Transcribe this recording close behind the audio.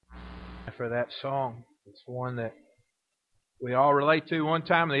For that song. It's one that we all relate to one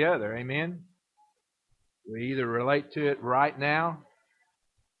time or the other. Amen. We either relate to it right now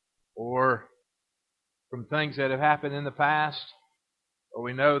or from things that have happened in the past, or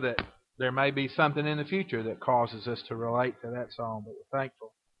we know that there may be something in the future that causes us to relate to that song. But we're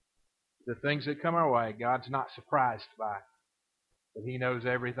thankful. The things that come our way, God's not surprised by. But He knows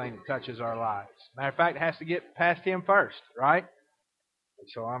everything that touches our lives. Matter of fact, it has to get past Him first, right? And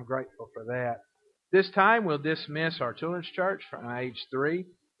so I'm grateful for that. This time we'll dismiss our children's church from age 3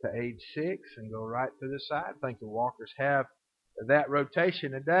 to age 6 and go right to the side. I think the Walkers have that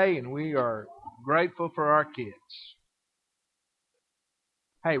rotation today, and we are grateful for our kids.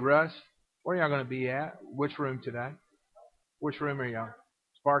 Hey, Russ, where are y'all going to be at? Which room today? Which room are y'all?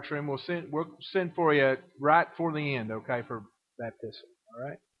 Sparks room. We'll send for you right for the end, okay, for baptism. All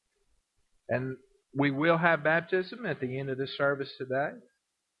right? And we will have baptism at the end of this service today.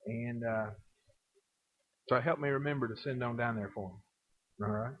 And so help me remember to send on down there for them.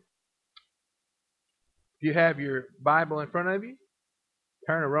 All right? If you have your Bible in front of you,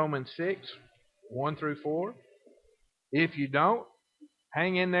 turn to Romans 6, 1 through 4. If you don't,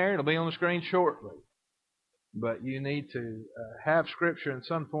 hang in there. It'll be on the screen shortly. But you need to have Scripture in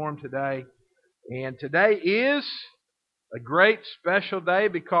some form today. And today is a great special day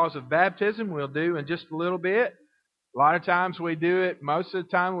because of baptism. We'll do in just a little bit. A lot of times we do it, most of the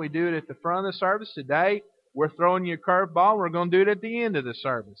time we do it at the front of the service. Today, we're throwing you a curveball. We're going to do it at the end of the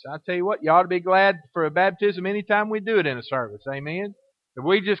service. I tell you what, you ought to be glad for a baptism anytime we do it in a service. Amen? If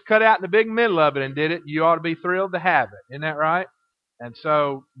we just cut out in the big middle of it and did it, you ought to be thrilled to have it. Isn't that right? And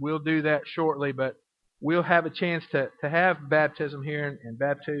so we'll do that shortly, but we'll have a chance to have baptism here and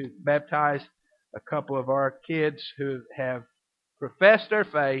baptize a couple of our kids who have professed their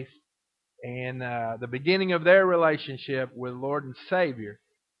faith and the beginning of their relationship with Lord and Savior,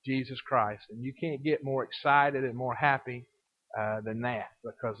 Jesus Christ. And you can't get more excited and more happy than that,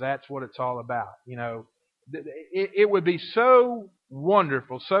 because that's what it's all about. You know, it would be so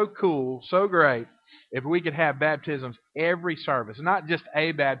wonderful, so cool, so great if we could have baptisms every service. Not just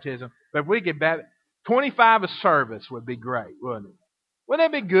a baptism, but if we could 25 a service would be great, wouldn't it?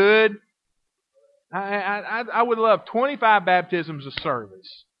 Wouldn't that be good? I would love 25 baptisms a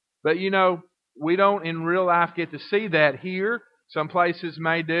service. But, you know, we don't in real life get to see that here. Some places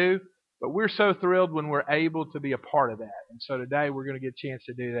may do. But we're so thrilled when we're able to be a part of that. And so today we're going to get a chance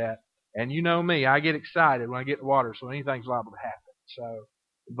to do that. And you know me, I get excited when I get in the water, so anything's liable to happen.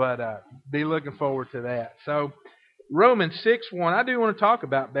 But be looking forward to that. So Romans 6:1, I do want to talk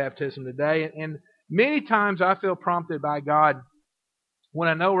about baptism today. And many times I feel prompted by God when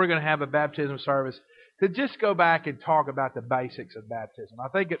I know we're going to have a baptism service to just go back and talk about the basics of baptism. I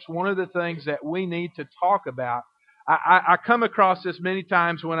think it's one of the things that we need to talk about. I come across this many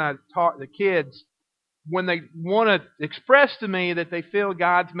times when I talk to kids, when they want to express to me that they feel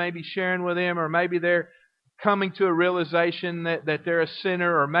God's maybe sharing with them, or maybe they're coming to a realization that they're a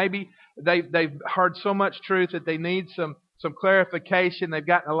sinner, or maybe they've heard so much truth that they need some clarification. They've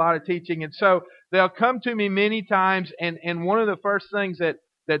gotten a lot of teaching. And so they'll come to me many times, and one of the first things that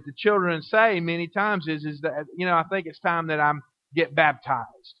the children say many times is that, you know, I think it's time that I get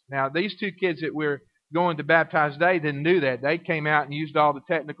baptized. Now, these two kids that we're going to baptize today didn't do that. They came out and used all the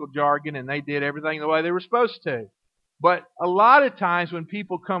technical jargon, and they did everything the way they were supposed to. But a lot of times when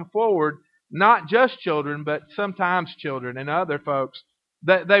people come forward, not just children, but sometimes children and other folks,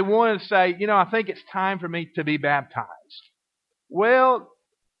 they want to say, you know, I think it's time for me to be baptized. Well,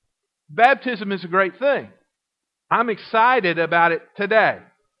 baptism is a great thing. I'm excited about it today.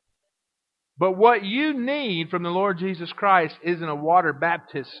 But what you need from the Lord Jesus Christ isn't a water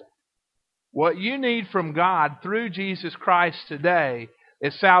baptism. What you need from God through Jesus Christ today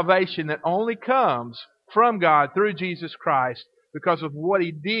is salvation that only comes from God through Jesus Christ because of what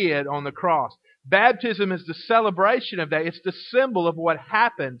He did on the cross. Baptism is the celebration of that. It's the symbol of what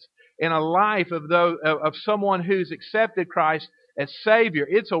happens in a life of someone who's accepted Christ as Savior.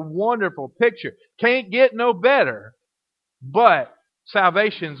 It's a wonderful picture. Can't get no better, but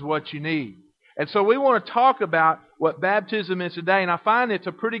salvation's what you need. And so we want to talk about what baptism is today, and I find it's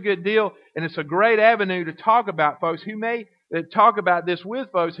a pretty good deal, and it's a great avenue to talk about folks who may talk about this with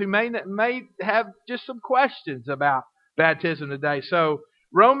folks who may have just some questions about baptism today. So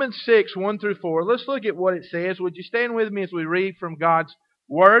Romans 6, 1 through 4, let's look at what it says. Would you stand with me as we read from God's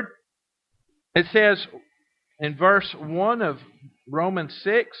Word? It says in verse 1 of Romans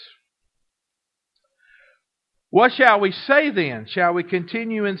 6, "What shall we say then? Shall we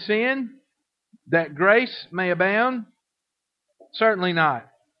continue in sin, that grace may abound? Certainly not.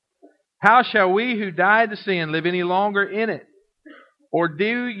 How shall we who died to sin live any longer in it? Or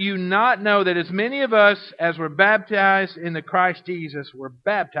do you not know that as many of us as were baptized into Christ Jesus were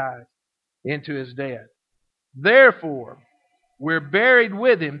baptized into His death? Therefore, we're buried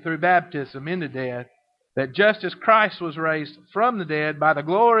with Him through baptism into death, that just as Christ was raised from the dead by the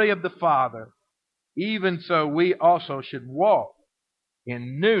glory of the Father, even so we also should walk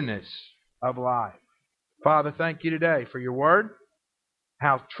in newness of life. Father, thank you today for your word,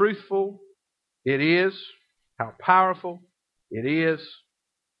 how truthful it is, how powerful it is.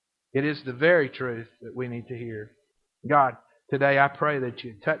 It is the very truth that we need to hear. God, today I pray that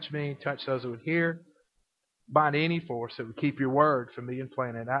you touch me, touch those that would hear, bind any force that would keep your word from being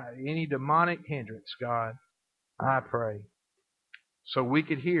planted. Any demonic hindrance, God, I pray, so we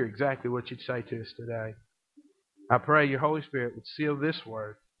could hear exactly what you'd say to us today. I pray your Holy Spirit would seal this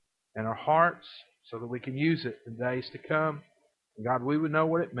word in our hearts so that we can use it in days to come. And God, we would know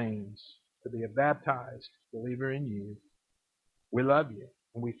what it means to be a baptized believer in you. We love you,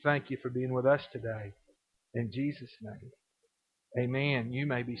 and we thank you for being with us today. In Jesus' name, amen. You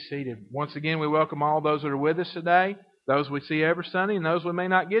may be seated. Once again, we welcome all those that are with us today, those we see every Sunday, and those we may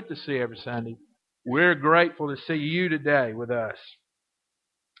not get to see every Sunday. We're grateful to see you today with us.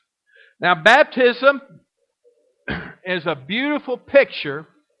 Now, baptism is a beautiful picture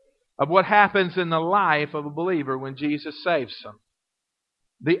of what happens in the life of a believer when Jesus saves them.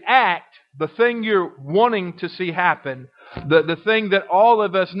 The act, the thing you're wanting to see happen, the thing that all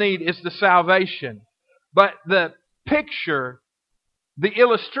of us need is the salvation. But the picture, the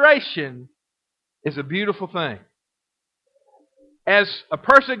illustration, is a beautiful thing. As a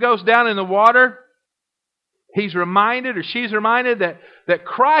person goes down in the water, he's reminded or she's reminded that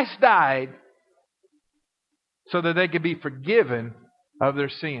Christ died so that they could be forgiven of their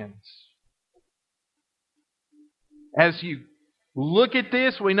sins. As you look at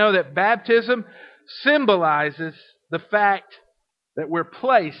this, we know that baptism symbolizes the fact that we're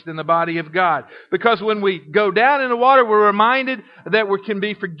placed in the body of God. Because when we go down in the water, we're reminded that we can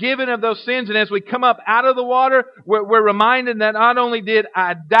be forgiven of those sins. And as we come up out of the water, we're reminded that not only did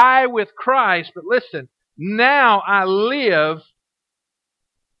I die with Christ, but listen, now I live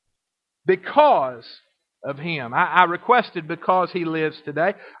because of Him. I requested because He lives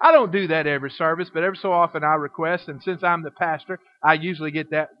today. I don't do that every service, but every so often I request, and since I'm the pastor, I usually get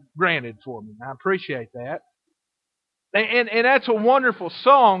that granted for me. I appreciate that. And that's a wonderful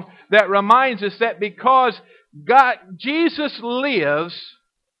song that reminds us that because Jesus lives,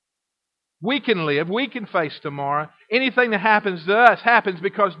 we can live, we can face tomorrow. Anything that happens to us happens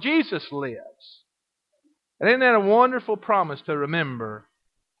because Jesus lives. And isn't that a wonderful promise to remember?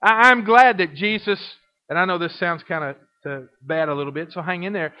 I'm glad that Jesus, and I know this sounds kind of bad a little bit, so hang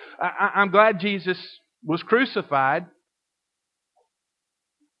in there. I'm glad Jesus was crucified,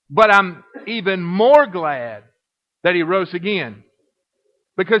 but I'm even more glad that He rose again.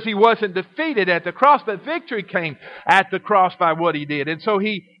 Because He wasn't defeated at the cross, but victory came at the cross by what He did. And so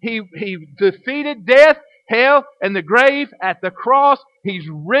He defeated death, hell, and the grave at the cross. He's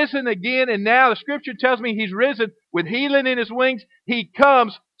risen again, and now the Scripture tells me He's risen with healing in His wings. He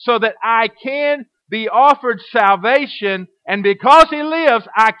comes so that I can be offered salvation, and because He lives,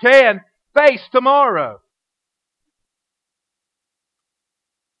 I can face tomorrow.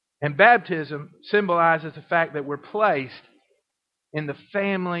 And baptism symbolizes the fact that we're placed in the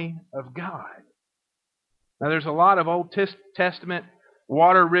family of God. Now, there's a lot of Old Testament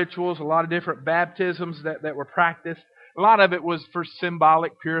water rituals, a lot of different baptisms that were practiced. A lot of it was for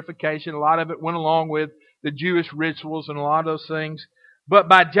symbolic purification. A lot of it went along with the Jewish rituals and a lot of those things. But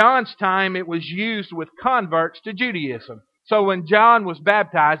by John's time, it was used with converts to Judaism. So when John was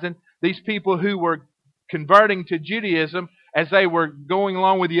baptizing, these people who were converting to Judaism, as they were going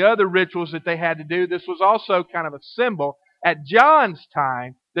along with the other rituals that they had to do, this was also kind of a symbol at John's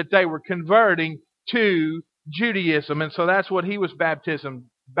time that they were converting to Judaism. And so that's what he was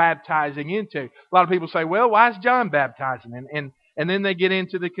baptizing into. A lot of people say, well, why is John baptizing? And then they get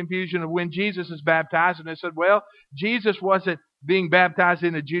into the confusion of when Jesus is baptized. And they said, well, Jesus wasn't being baptized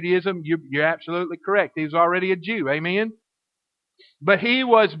into Judaism. You're absolutely correct. He was already a Jew. Amen? But he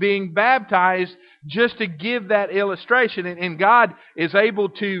was being baptized just to give that illustration. And God is able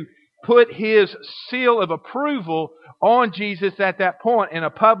to put His seal of approval on Jesus at that point in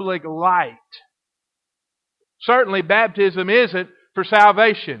a public light. Certainly baptism isn't for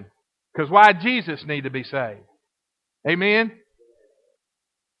salvation, because why did Jesus need to be saved? Amen?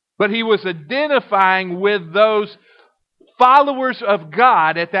 But He was identifying with those followers of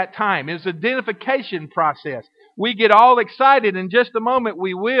God at that time. It's an identification process. We get all excited in just a moment,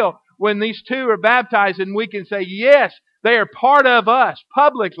 we will, when these two are baptized, and we can say, yes, they are part of us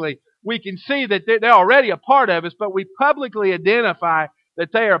publicly. we can see that they're already a part of us, but we publicly identify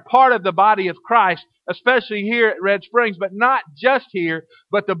that they are part of the body of Christ, especially here at Red Springs, but not just here,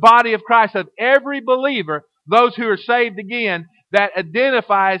 but the body of Christ of every believer, those who are saved again, that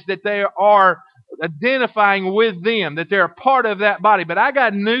identifies that they are identifying with them, that they're a part of that body. But I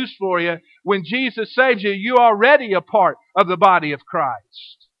got news for you. When Jesus saves you, you're already a part of the body of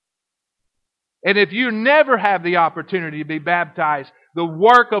Christ. And if you never have the opportunity to be baptized, the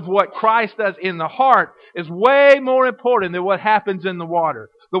work of what Christ does in the heart is way more important than what happens in the water.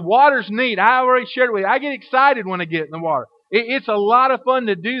 The water's neat. I already shared it with you. I get excited when I get in the water. It's a lot of fun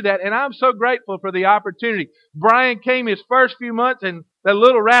to do that, and I'm so grateful for the opportunity. Brian came his first few months, and the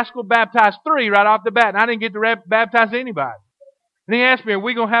little rascal baptized 3 right off the bat, and I didn't get to baptize anybody. And he asked me, are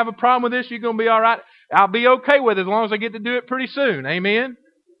we going to have a problem with this? Are you going to be all right? I'll be okay with it as long as I get to do it pretty soon. Amen?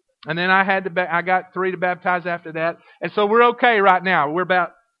 And then I got 3 to baptize after that. And so we're okay right now.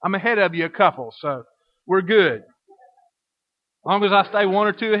 I'm ahead of you a couple, so we're good. As long as I stay 1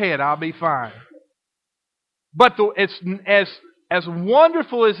 or 2 ahead, I'll be fine. But as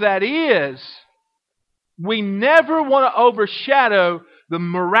wonderful as that is, we never want to overshadow the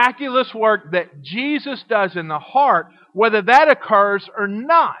miraculous work that Jesus does in the heart, whether that occurs or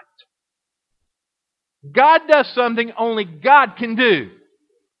not. God does something only God can do.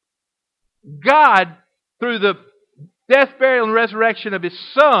 God, through the death, burial, and resurrection of His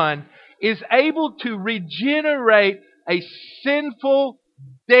Son, is able to regenerate a sinful,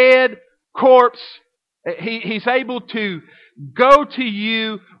 dead corpse. He's able to go to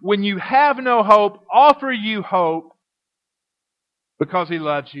you when you have no hope, offer you hope, because He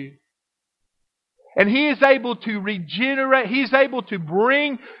loves you. And He is able to regenerate, He's able to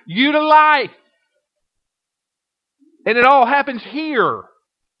bring you to life. And it all happens here.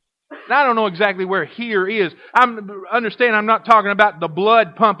 And I don't know exactly where here is. Understand, I'm not talking about the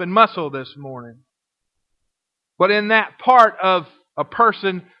blood pumping muscle this morning. But in that part of a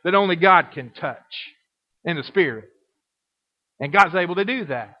person that only God can touch. In the Spirit. And God's able to do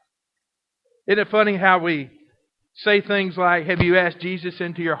that. Isn't it funny how we say things like, have you asked Jesus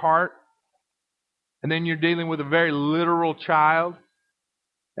into your heart? And then you're dealing with a very literal child.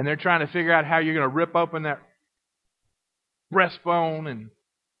 And they're trying to figure out how you're going to rip open that breastbone and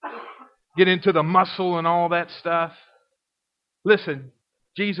get into the muscle and all that stuff. Listen,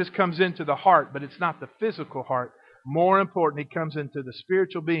 Jesus comes into the heart, but it's not the physical heart. More important, He comes into the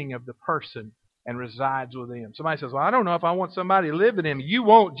spiritual being of the person and resides within him. Somebody says, well, I don't know if I want somebody living in me. You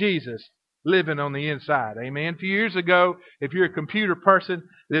want Jesus living on the inside. Amen. A few years ago, if you're a computer person,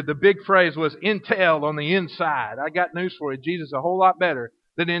 the big phrase was Intel on the inside. I got news for you. Jesus is a whole lot better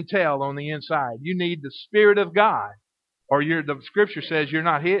than Intel on the inside. You need the Spirit of God, or the Scripture says you're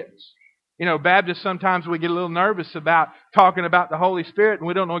not His. You know, Baptists, sometimes we get a little nervous about talking about the Holy Spirit, and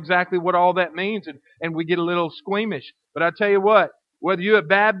we don't know exactly what all that means, and we get a little squeamish. But I tell you what, whether you're a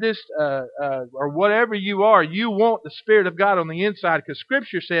Baptist or whatever you are, you want the Spirit of God on the inside, because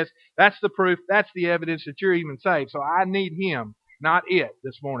Scripture says that's the proof, that's the evidence that you're even saved. So I need Him, not it,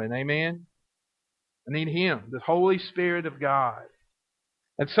 this morning. Amen? I need Him, the Holy Spirit of God.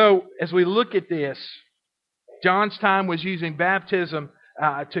 And so, as we look at this, John's time was using baptism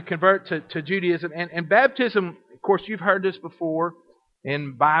to convert to Judaism. And baptism, of course, you've heard this before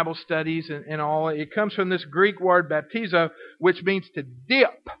in Bible studies and all. It comes from this Greek word baptizo, which means to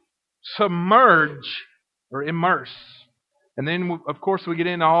dip, submerge, or immerse. And then, of course, we get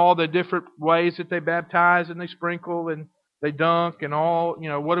into all the different ways that they baptize and they sprinkle and they dunk and all. You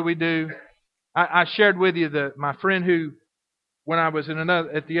know, what do we do? I shared with you my friend who, when I was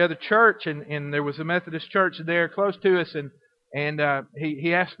at the other church, and there was a Methodist church there close to us, and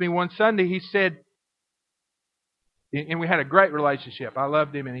he asked me one Sunday, he said, and we had a great relationship. I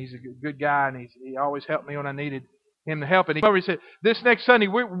loved him, and he's a good guy, and he always helped me when I needed him to help. And he said, this next Sunday,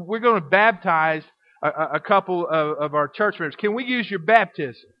 we're going to baptize a couple of our church members. Can we use your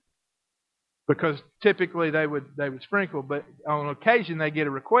baptism? Because typically they would sprinkle, but on occasion they get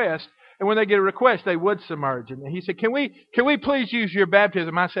a request. And when they get a request, they would submerge. And he said, can we please use your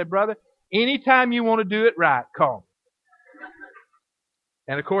baptism? I said, brother, anytime you want to do it right, call me.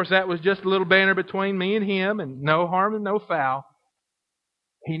 And of course, that was just a little banner between me and him, and no harm and no foul.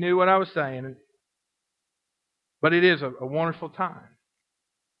 He knew what I was saying. But it is a wonderful time.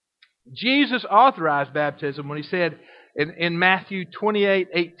 Jesus authorized baptism when He said in Matthew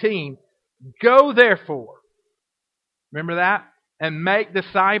 28:18, go therefore, remember that? And make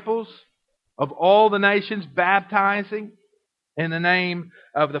disciples of all the nations, baptizing in the name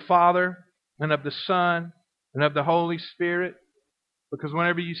of the Father and of the Son and of the Holy Spirit. Because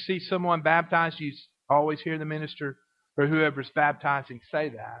whenever you see someone baptized, you always hear the minister or whoever's baptizing say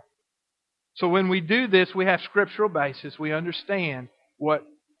that. So when we do this, we have scriptural basis. We understand what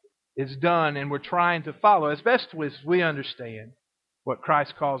is done, and we're trying to follow as best as we understand what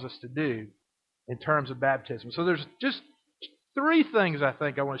Christ calls us to do in terms of baptism. So there's just 3 things I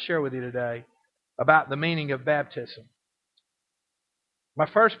think I want to share with you today about the meaning of baptism. My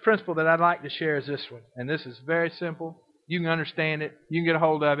first principle that I'd like to share is this one, and this is very simple. You can understand it. You can get a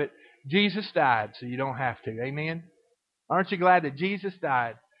hold of it. Jesus died so you don't have to. Amen? Aren't you glad that Jesus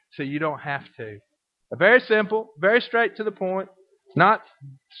died so you don't have to? Very simple, very straight to the point, not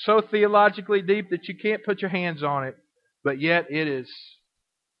so theologically deep that you can't put your hands on it, but yet it is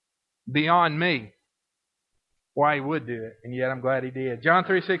beyond me why He would do it, and yet I'm glad He did. John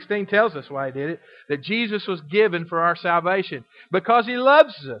 3:16 tells us why He did it, that Jesus was given for our salvation because He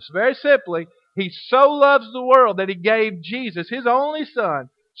loves us. Very simply, He so loves the world that He gave Jesus, His only Son,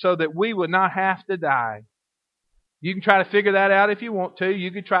 so that we would not have to die. You can try to figure that out if you want to.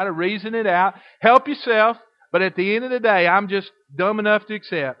 You can try to reason it out. Help yourself. But at the end of the day, I'm just dumb enough to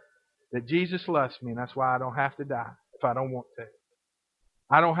accept that Jesus loves me, and that's why I don't have to die if I don't want to.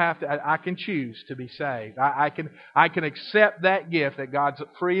 I don't have to. I can choose to be saved. I can accept that gift that God's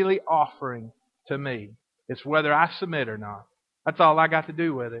freely offering to me. It's whether I submit or not. That's all I got to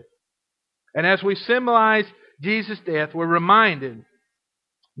do with it. And as we symbolize Jesus' death, we're reminded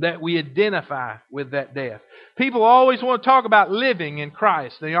that we identify with that death. People always want to talk about living in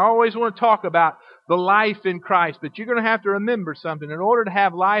Christ. They always want to talk about the life in Christ. But you're going to have to remember something. In order to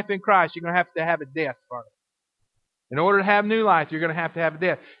have life in Christ, you're going to have a death first. In order to have new life, you're going to have a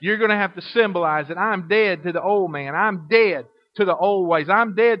death. You're going to have to symbolize that I'm dead to the old man. I'm dead to the old ways.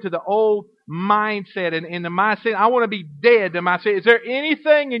 I'm dead to the old mindset and to my sin. I want to be dead to my sin. Is there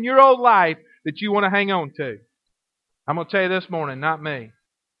anything in your old life that you want to hang on to? I'm going to tell you this morning, not me.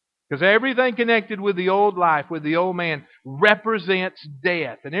 Because everything connected with the old life, with the old man, represents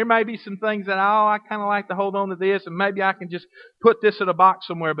death. And there may be some things that, I kind of like to hold on to this, and maybe I can just put this in a box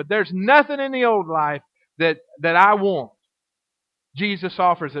somewhere. But there's nothing in the old life that I want. Jesus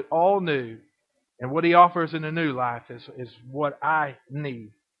offers it all new. And what He offers in the new life is what I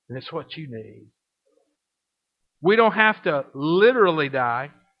need. And it's what you need. We don't have to literally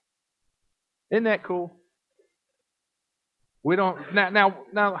die. Isn't that cool? We don't. Now,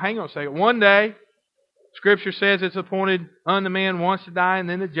 hang on a second. One day, Scripture says it's appointed unto man once to die and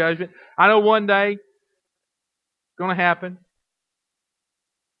then the judgment. I know one day it's going to happen.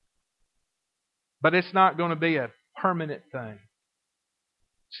 But it's not going to be a permanent thing.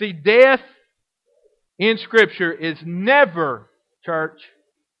 See, death in Scripture is never, church,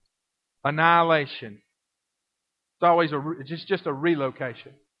 annihilation. It's always just a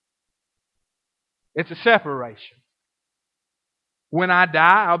relocation. It's a separation. When I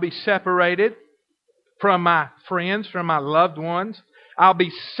die, I'll be separated from my friends, from my loved ones. I'll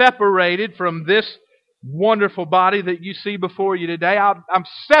be separated from this wonderful body that you see before you today. I'm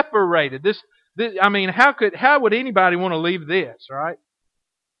separated. How would anybody want to leave this, right?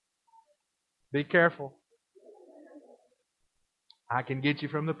 Be careful. I can get you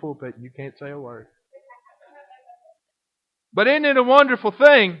from the pulpit and you can't say a word. But isn't it a wonderful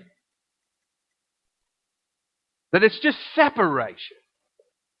thing that it's just separation?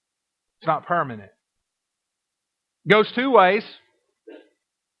 It's not permanent. It goes 2 ways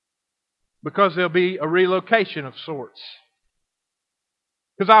because there'll be a relocation of sorts.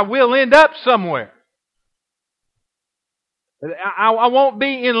 Because I will end up somewhere. I won't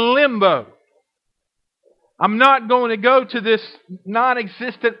be in limbo. I'm not going to go to this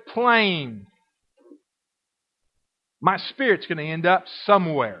non-existent plane. My spirit's going to end up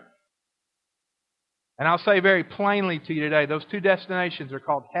somewhere. And I'll say very plainly to you today, those 2 destinations are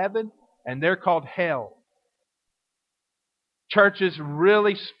called heaven and they're called hell. Churches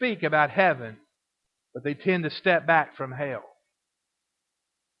really speak about heaven, but they tend to step back from hell.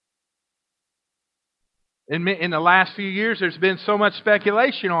 In the last few years, there's been so much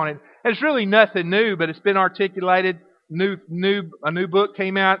speculation on it. It's really nothing new, but it's been articulated. A new book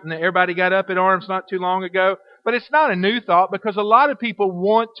came out, and everybody got up in arms not too long ago. But it's not a new thought because a lot of people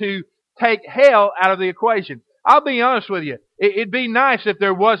want to take hell out of the equation. I'll be honest with you. It'd be nice if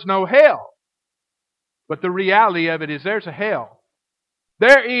there was no hell. But the reality of it is there's a hell.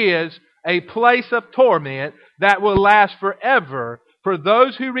 There is a place of torment that will last forever for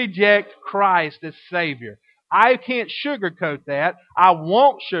those who reject Christ as Savior. I can't sugarcoat that. I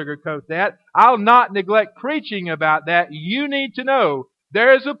won't sugarcoat that. I'll not neglect preaching about that. You need to know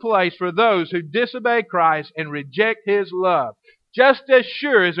there is a place for those who disobey Christ and reject His love. Just as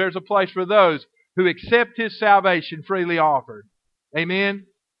sure as there's a place for those who accept His salvation freely offered. Amen?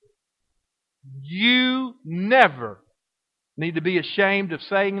 You never need to be ashamed of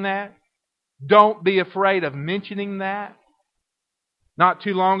saying that. Don't be afraid of mentioning that. Not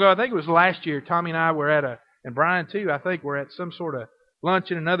too long ago, I think it was last year, Tommy and I were and Brian too, I think we're at some sort of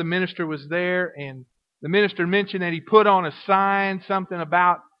luncheon. Another minister was there, and the minister mentioned that he put on a sign, something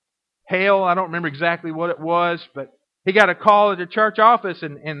about hell. I don't remember exactly what it was, but he got a call at the church office,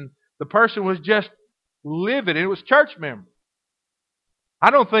 and the person was just livid, and it was a church member.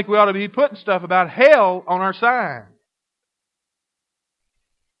 I don't think we ought to be putting stuff about hell on our sign.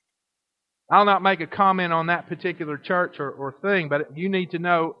 I'll not make a comment on that particular church or thing, but you need to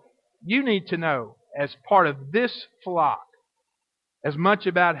know, as part of this flock, as much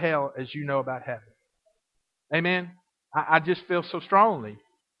about hell as you know about heaven. Amen? I just feel so strongly.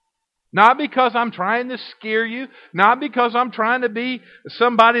 Not because I'm trying to scare you, not because I'm trying to be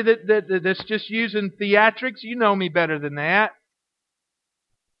somebody that's just using theatrics. You know me better than that.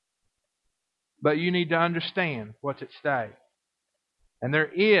 But you need to understand what's at stake. And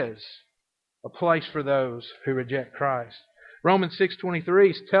there is a place for those who reject Christ. Romans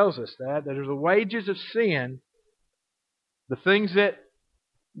 6:23 tells us that there's the wages of sin, the things that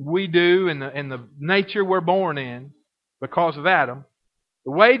we do and the nature we're born in because of Adam.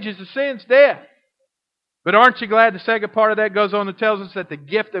 The wages of sin is death. But aren't you glad the second part of that goes on and tells us that the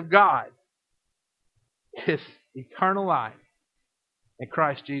gift of God is eternal life in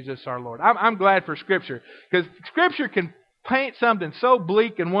Christ Jesus our Lord. I'm glad for Scripture, because Scripture can paint something so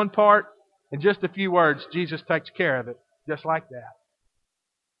bleak in one part. In just a few words, Jesus takes care of it, just like that.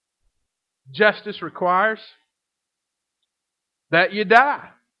 Justice requires that you die.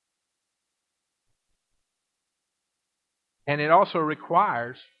 And it also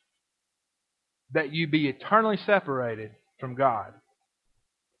requires that you be eternally separated from God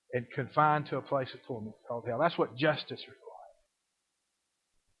and confined to a place of torment called hell. That's what justice requires.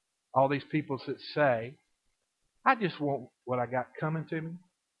 All these people that say, I just want what I got coming to me.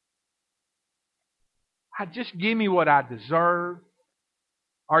 Just give me what I deserve.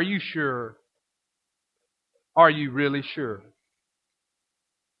 Are you sure? Are you really sure?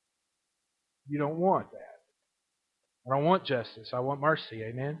 You don't want that. I don't want justice. I want mercy.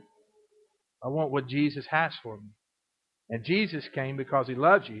 Amen? I want what Jesus has for me. And Jesus came because He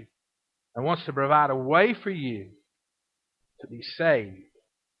loves you and wants to provide a way for you to be saved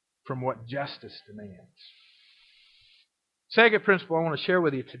from what justice demands. Second principle I want to share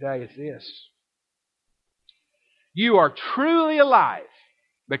with you today is this. You are truly alive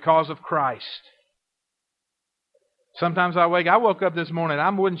because of Christ. Sometimes I woke up this morning, I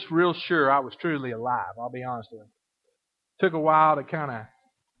wasn't real sure I was truly alive, I'll be honest with you. Took a while to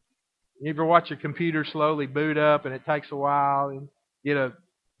you ever watch your computer slowly boot up and it takes a while? And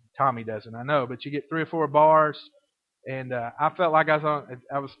Tommy doesn't, I know, but you get 3 or 4 bars. And I felt like I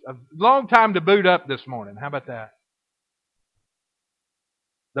was a long time to boot up this morning. How about that?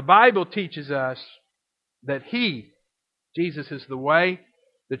 The Bible teaches us that Jesus is the way,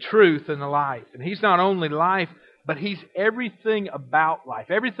 the truth, and the life. And He's not only life, but He's everything about life.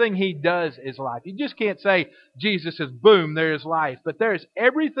 Everything He does is life. You just can't say Jesus is boom, there is life. But there's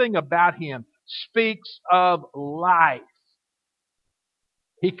everything about Him speaks of life.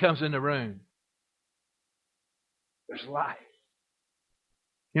 He comes in the room. There's life.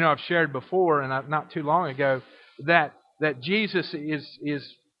 I've shared before, and not too long ago, that Jesus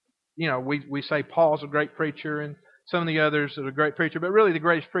is we say Paul's a great preacher and some of the others are a great preacher, but really the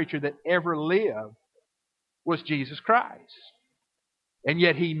greatest preacher that ever lived was Jesus Christ. And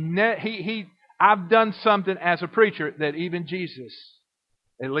yet I've done something as a preacher that even Jesus,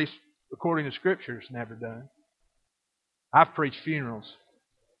 at least according to Scripture, has never done. I've preached funerals.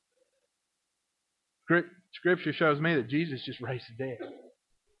 Scripture shows me that Jesus just raised the dead.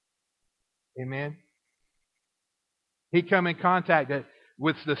 Amen. He come in contact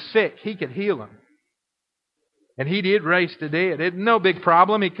with the sick. He could heal them. And He did raise the dead. It's no big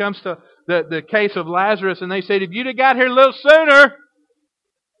problem. He comes to the case of Lazarus, and they said, if you'd have got here a little sooner.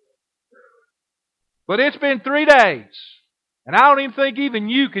 But it's been 3 days. And I don't even think even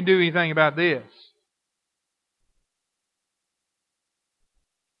you can do anything about this.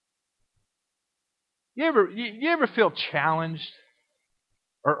 You ever feel challenged?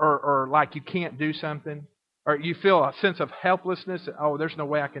 Or like you can't do something? Or you feel a sense of helplessness? Oh, there's no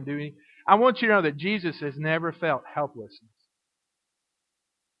way I can do anything. I want you to know that Jesus has never felt helplessness.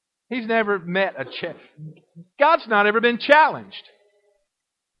 He's never met God's not ever been challenged.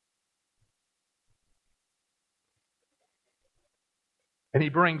 And He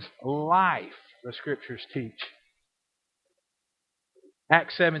brings life, the Scriptures teach.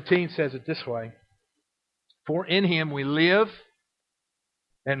 Acts 17 says it this way. For in Him we live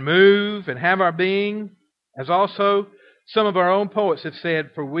and move and have our being, as also Some of our own poets have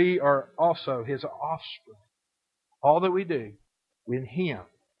said, for we are also His offspring. All that we do, in Him,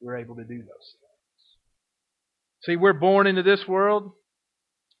 we're able to do those things. See, we're born into this world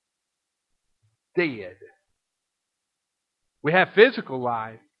dead. We have physical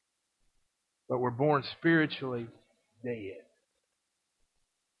life, but we're born spiritually dead.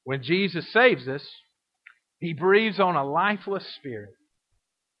 When Jesus saves us, He breathes on a lifeless spirit.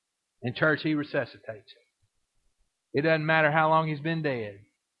 In church, He resuscitates it. It doesn't matter how long he's been dead.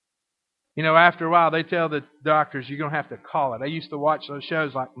 You know, after a while, they tell the doctors, you're going to have to call it. I used to watch those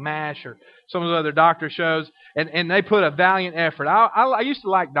shows like MASH or some of the other doctor shows, and they put a valiant effort. I used to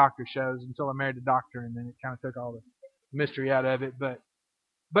like doctor shows until I married a doctor, and then it kind of took all the mystery out of it.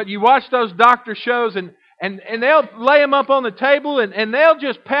 But you watch those doctor shows, and they'll lay them up on the table, and they'll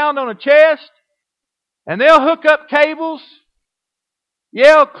just pound on a chest, and they'll hook up cables,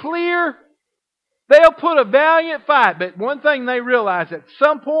 yell clear. They'll put a valiant fight, but one thing they realize, at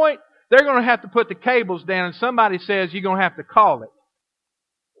some point, they're going to have to put the cables down, and somebody says you're going to have to call it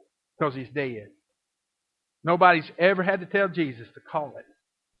because he's dead. Nobody's ever had to tell Jesus to call it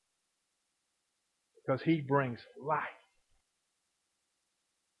because He brings life.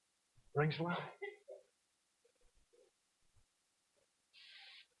 Brings life.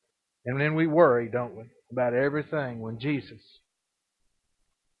 And then we worry, don't we, about everything when Jesus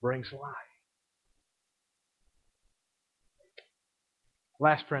brings life.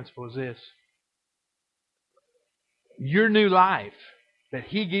 Last principle is this. Your new life that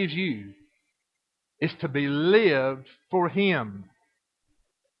He gives you is to be lived for Him.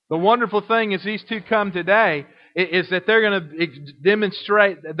 The wonderful thing as these two come today is that they're going to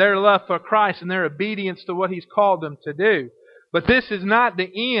demonstrate their love for Christ and their obedience to what He's called them to do. But this is not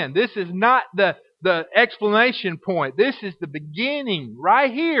the end. This is not the explanation point. This is the beginning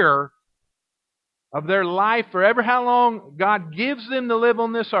right here of their life, forever how long God gives them to live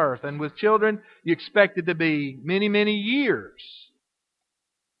on this earth. And with children, you expect it to be many, many years.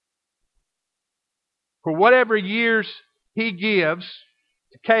 For whatever years He gives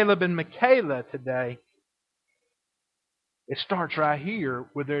to Caleb and Michaela today, it starts right here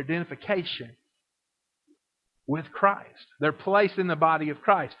with their identification with Christ. They're placed in the body of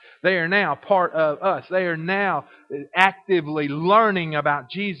Christ. They are now part of us. They are now actively learning about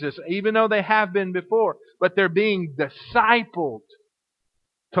Jesus, even though they have been before. But they're being discipled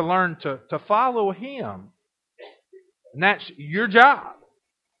to learn to follow Him. And that's your job.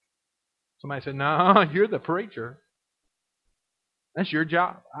 Somebody said, no, you're the preacher. That's your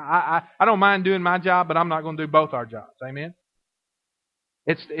job. I don't mind doing my job, but I'm not going to do both our jobs. Amen?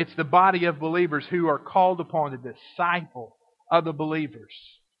 It's the body of believers who are called upon to disciple other believers,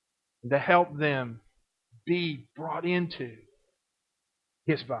 to help them be brought into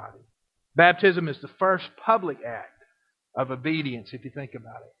His body. Baptism is the first public act of obedience, if you think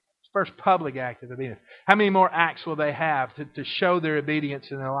about it. It's the first public act of obedience. How many more acts will they have to show their obedience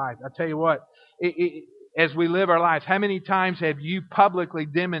in their life? I tell you what, as we live our lives, how many times have you publicly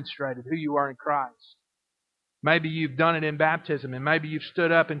demonstrated who you are in Christ? Maybe you've done it in baptism, and maybe you've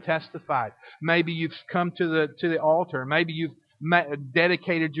stood up and testified. Maybe you've come to the altar. Maybe you've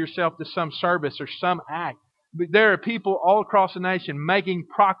dedicated yourself to some service or some act. There are people all across the nation making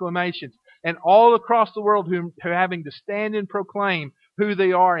proclamations, and all across the world who are having to stand and proclaim who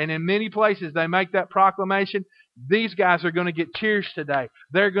they are. And in many places they make that proclamation. These guys are going to get cheers today.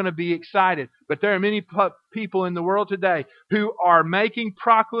 They're going to be excited. But there are many people in the world today who are making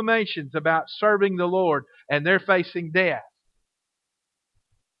proclamations about serving the Lord, and they're facing death.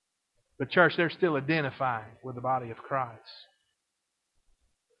 But church, they're still identifying with the body of Christ.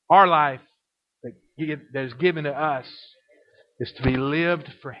 Our life that is given to us is to be lived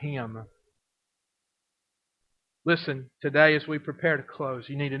for Him. Listen, today as we prepare to close,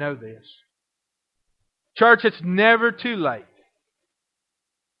 you need to know this. Church, it's never too late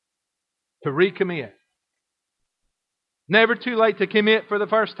to recommit. Never too late to commit for the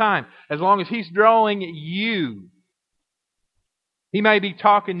first time. As long as He's drawing you. He may be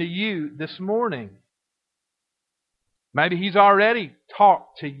talking to you this morning. Maybe He's already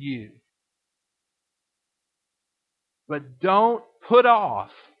talked to you. But don't put off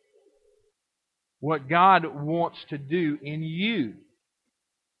what God wants to do in you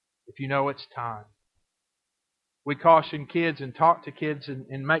if you know it's time. We caution kids and talk to kids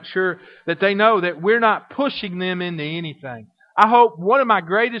and make sure that they know that we're not pushing them into anything. I hope one of my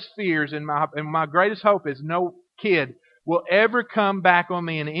greatest fears and my greatest hope is no kid will ever come back on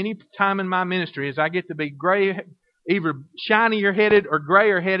me in any time in my ministry as I get to be either shinier headed or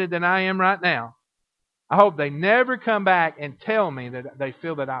grayer headed than I am right now. I hope they never come back and tell me that they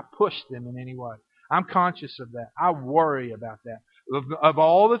feel that I pushed them in any way. I'm conscious of that. I worry about that. Of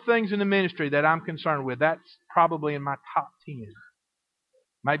all the things in the ministry that I'm concerned with, that's probably in my top 10,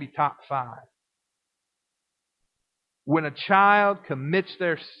 maybe top 5. When a child commits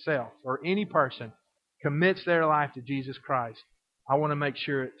their self, or any person commits their life to Jesus Christ, I want to make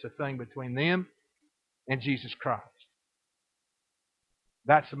sure it's a thing between them and Jesus Christ.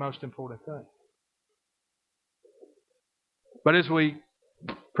 That's the most important thing. But as we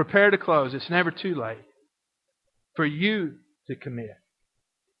prepare to close, it's never too late for you to commit.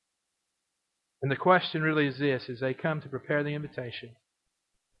 And the question really is this, as they come to prepare the invitation.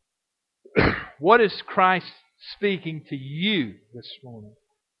 What is Christ speaking to you this morning?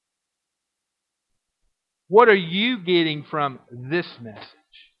 What are you getting from this message?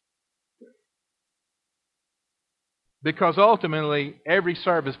 Because ultimately, every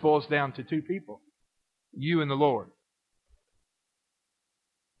service boils down to 2 people, you and the Lord.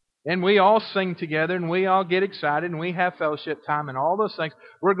 And we all sing together, and we all get excited, and we have fellowship time and all those things.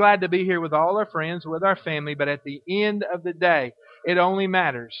 We're glad to be here with all our friends, with our family, but at the end of the day, it only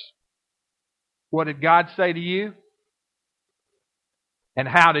matters. What did God say to you? And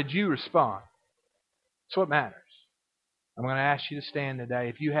how did you respond? That's what matters. I'm going to ask you to stand today.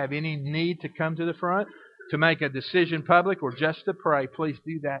 If you have any need to come to the front, to make a decision public, or just to pray, please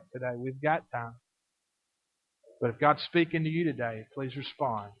do that today. We've got time. But if God's speaking to you today, please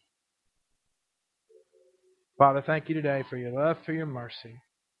respond. Father, thank you today for your love, for your mercy.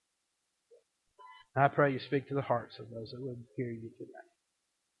 I pray you speak to the hearts of those that would hear you today.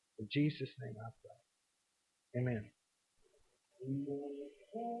 In Jesus' name I pray. Amen.